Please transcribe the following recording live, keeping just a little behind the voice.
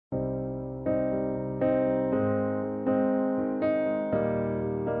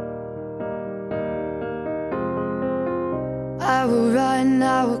will run,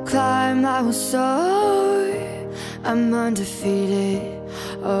 I will climb, I will soar. I'm undefeated,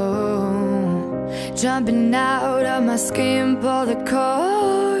 oh. Jumping out of my skin, pull the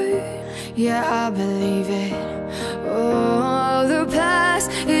cord. Yeah, I believe it. Oh, the past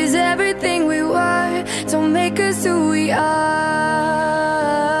is everything we were. Don't make us who we are.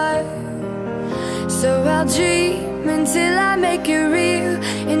 So I'll dream until I make it real,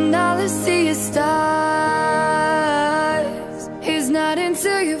 and all I see is stars. It's not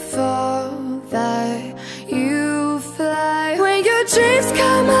until you fall that you fly. When your dreams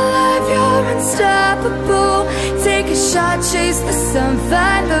come alive, you're unstoppable. Take a shot, chase the sun,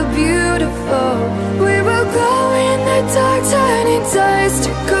 find the beautiful. We will glow in the dark, turning dust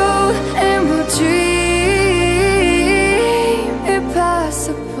to gold, and we'll dream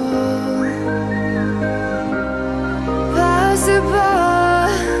impossible. Possible.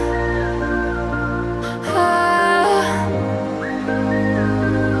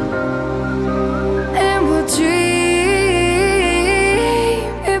 And we'll dream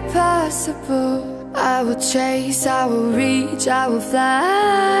impossible. I will chase, I will reach, I will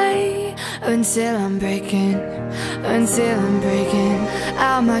fly until I'm breaking, until I'm breaking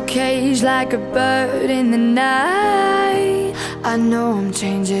out my cage like a bird in the night. I know I'm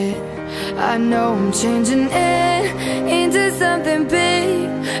changing, I know I'm changing it into something big,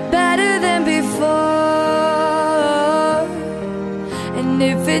 better than before. And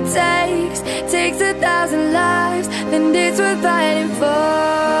if it takes 1,000 lives, then it's worth fighting for.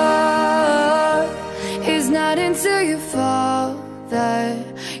 It's not until you fall that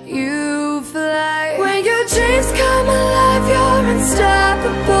you fly. When your dreams come alive, you're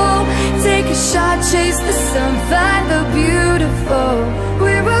unstoppable. Take a shot, chase the sun, find the beautiful.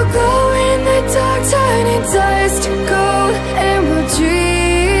 We will go in the dark, turning dust to gold, and we'll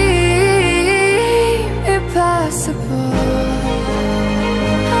dream impossible.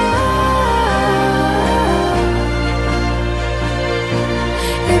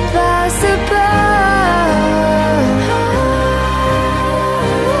 Impossible.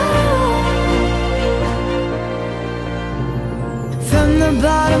 From the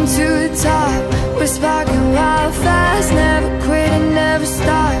bottom to the top, we're sparking wild fast. Never quit and never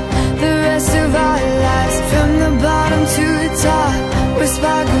stop the rest of our lives. From the bottom to the top, we're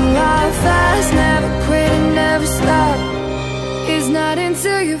sparking wild fast. Never quit and never stop. It's not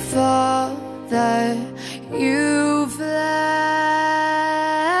until you fall that you fly.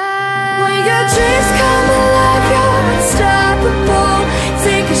 When your dreams come alive, you're unstoppable.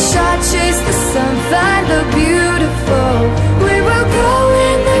 Take a shot, chase the sun, find the beautiful. We will go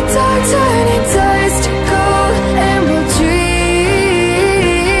in the dark, turning dust to gold, and we'll dream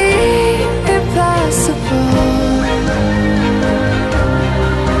impossible.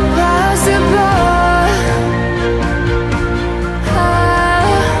 Possible.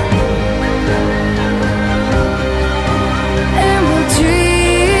 And we'll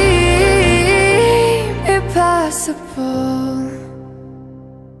dream impossible.